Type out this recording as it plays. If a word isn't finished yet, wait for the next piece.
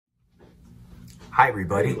Hi,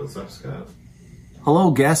 everybody. Hey, what's up, Scott?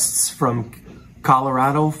 Hello, guests from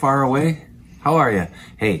Colorado, far away. How are you?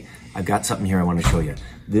 Hey, I've got something here I want to show you.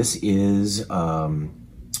 This is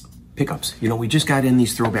pickups. You know, we just got in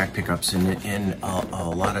these throwback pickups, and a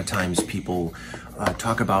lot of times people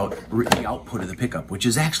talk about the output of the pickup, which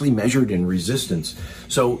is actually measured in resistance.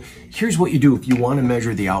 So here's what you do if you want to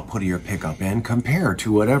measure the output of your pickup and compare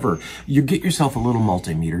to whatever. You get yourself a little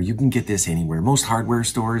multimeter. You can get this anywhere, most hardware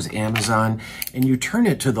stores, Amazon, and you turn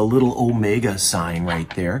it to the little omega sign right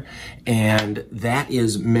there, and that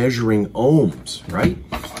is measuring ohms, right?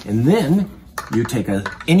 And then you take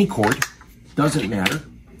any cord, doesn't matter,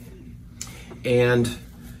 and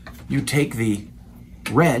you take the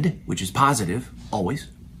red, which is positive, always.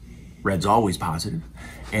 Red's always positive.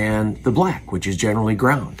 And the black, which is generally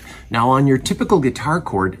ground. Now on your typical guitar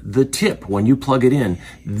cord, the tip, when you plug it in,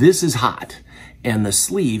 this is hot. And the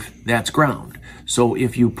sleeve, that's ground. So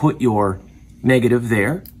if you put your negative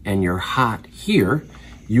there and your hot here,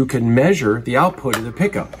 you can measure the output of the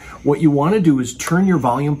pickup. What you want to do is turn your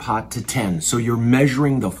volume pot to 10. So you're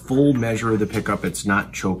measuring the full measure of the pickup. It's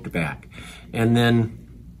not choked back. And then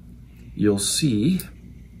you'll see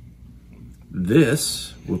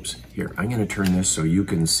this, whoops, here, I'm gonna turn this so you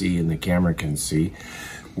can see and the camera can see.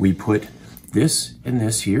 We put this and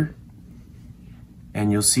this here,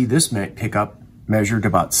 and you'll see this pickup measured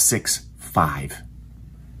about 6.5.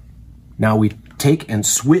 Now we take and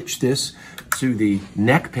switch this to the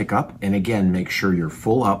neck pickup, and again, make sure you're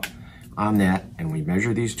full up on that, and we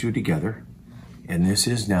measure these two together, and this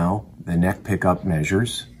is now, the neck pickup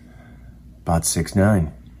measures about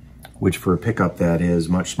 6.9. which for a pickup that is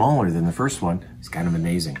much smaller than the first one is kind of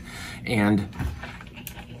amazing. And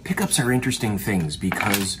pickups are interesting things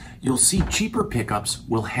because you'll see cheaper pickups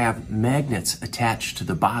will have magnets attached to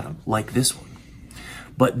the bottom, like this one.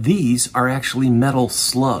 But these are actually metal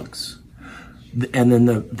slugs. And then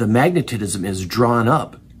the magnetism is drawn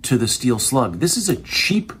up to the steel slug. This is a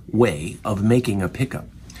cheap way of making a pickup.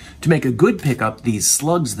 To make a good pickup, these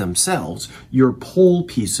slugs themselves, your pole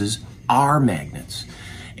pieces, are magnets.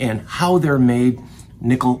 And how they're made,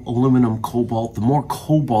 nickel, aluminum, cobalt, the more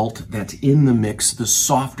cobalt that's in the mix, the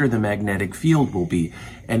softer the magnetic field will be.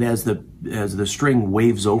 And as the string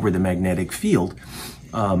waves over the magnetic field,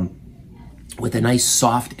 with a nice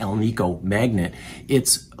soft alnico magnet,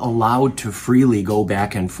 it's allowed to freely go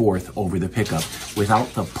back and forth over the pickup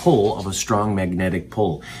without the pull of a strong magnetic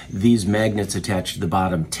pull. These magnets attached to the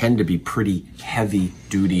bottom tend to be pretty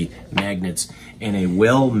heavy-duty magnets, and a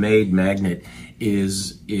well-made magnet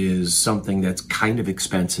is something that's kind of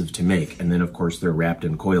expensive to make. And then, of course, they're wrapped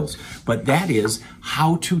in coils. But that is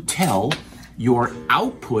how to tell your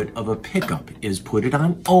output of a pickup is put it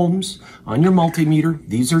on ohms on your multimeter.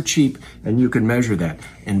 These are cheap, and you can measure that.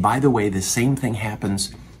 And by the way, the same thing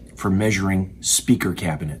happens for measuring speaker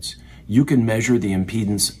cabinets. You can measure the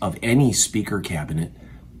impedance of any speaker cabinet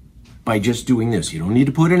by just doing this. You don't need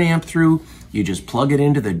to put an amp through. You just plug it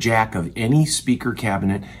into the jack of any speaker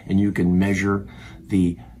cabinet, and you can measure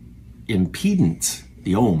the impedance,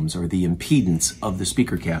 the ohms, or the impedance of the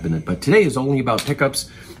speaker cabinet. But today is only about pickups.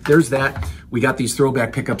 There's that. We got these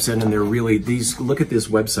throwback pickups in, and they're really, look at this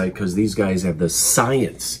website, because these guys have the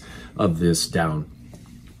science of this down.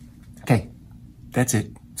 Okay, that's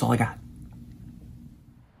it. That's all I got.